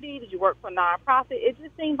poverty, did you work for a nonprofit, it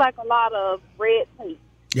just seems like a lot of red tape.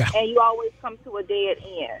 Yeah. And you always come to a dead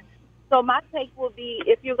end. So my take will be,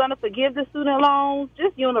 if you're going to forgive the student loans,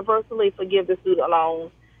 just universally forgive the student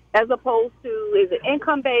loans, as opposed to, is it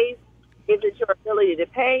income-based? Is it your ability to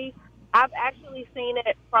pay? I've actually seen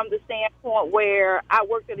it from the standpoint where I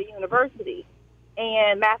worked at a university.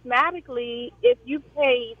 And mathematically, if you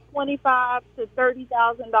pay $25,000 to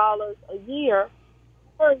 $30,000 a year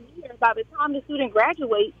per year, by the time the student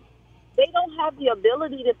graduates, they don't have the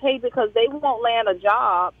ability to pay because they won't land a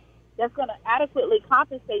job that's going to adequately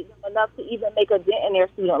compensate them enough to even make a dent in their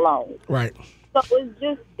student loans. Right. So it's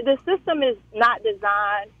just, the system is not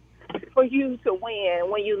designed for you to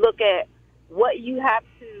win when you look at what you have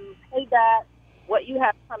to pay back, what you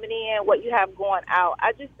have coming in, what you have going out.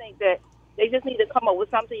 I just think that they just need to come up with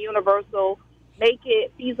something universal, make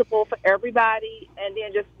it feasible for everybody, and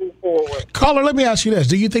then just move forward. Caller, let me ask you this.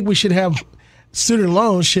 Do you think we should have student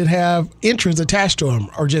loans should have interest attached to them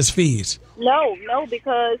or just fees? No,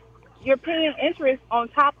 because you're paying interest on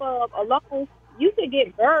top of a loan. You could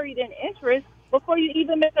get buried in interest before you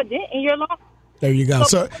even make a dent in your loan. There you go.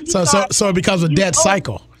 So it becomes a debt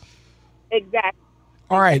cycle. Exactly.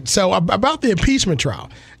 All right. So about the impeachment trial,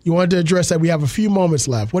 you wanted to address that. We have a few moments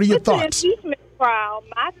left. What are your thoughts? The impeachment trial,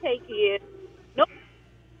 my take is no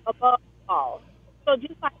above all. So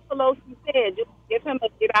just like Pelosi said, just give him a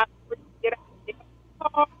get out of the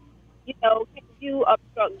car. You know, can you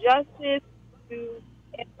obstruct justice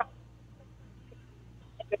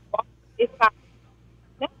it's not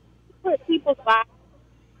put people's lives.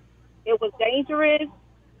 It was dangerous.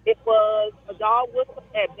 It was a dog whistle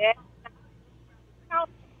at that.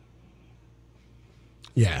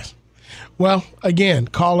 Yes. Well, again,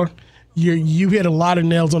 caller, you hit a lot of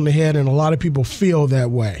nails on the head, and a lot of people feel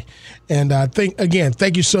that way. And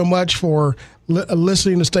thank you so much for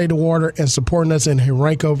listening to State of Water and supporting us in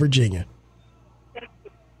Henrico, Virginia.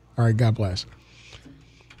 All right, God bless.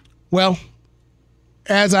 Well,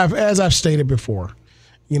 as I've stated before,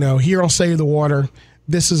 here on State of the Water,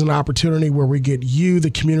 this is an opportunity where we get you,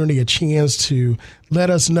 the community, a chance to let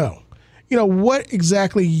us know, what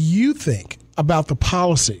exactly you think about the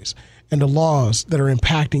policies and the laws that are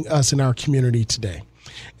impacting us in our community today.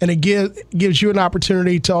 And it gives you an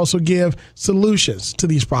opportunity to also give solutions to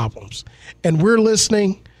these problems. And we're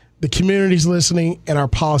listening, the community's listening, and our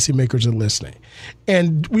policymakers are listening.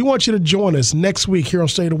 And we want you to join us next week here on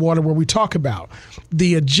State of Water, where we talk about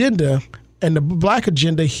the agenda and the Black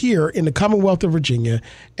agenda here in the Commonwealth of Virginia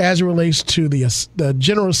as it relates to the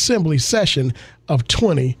General Assembly session of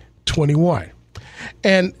 2021.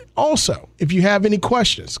 And also, if you have any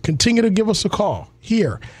questions, continue to give us a call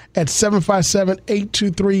here at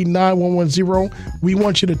 757-823-9110. We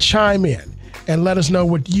want you to chime in and let us know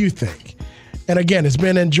what you think. And again, it's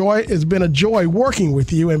been a joy working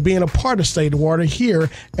with you and being a part of State of Water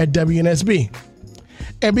here at WNSB.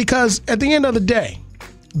 And because at the end of the day,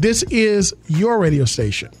 this is your radio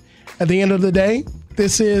station. At the end of the day,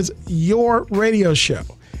 this is your radio show,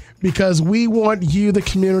 because we want you, the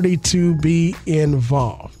community, to be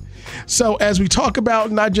involved. So as we talk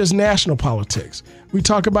about not just national politics, we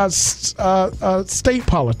talk about state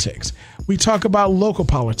politics, we talk about local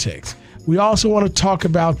politics. We also want to talk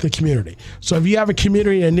about the community. So if you have a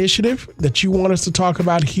community initiative that you want us to talk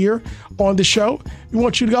about here on the show, we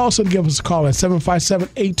want you to also give us a call at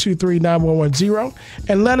 757-823-9110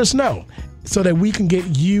 and let us know so that we can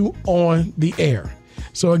get you on the air.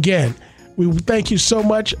 So again, we thank you so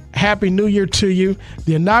much. Happy New Year to you.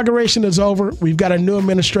 The inauguration is over. We've got a new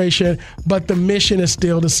administration, but the mission is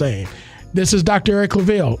still the same. This is Dr. Eric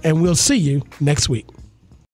Claville, and we'll see you next week.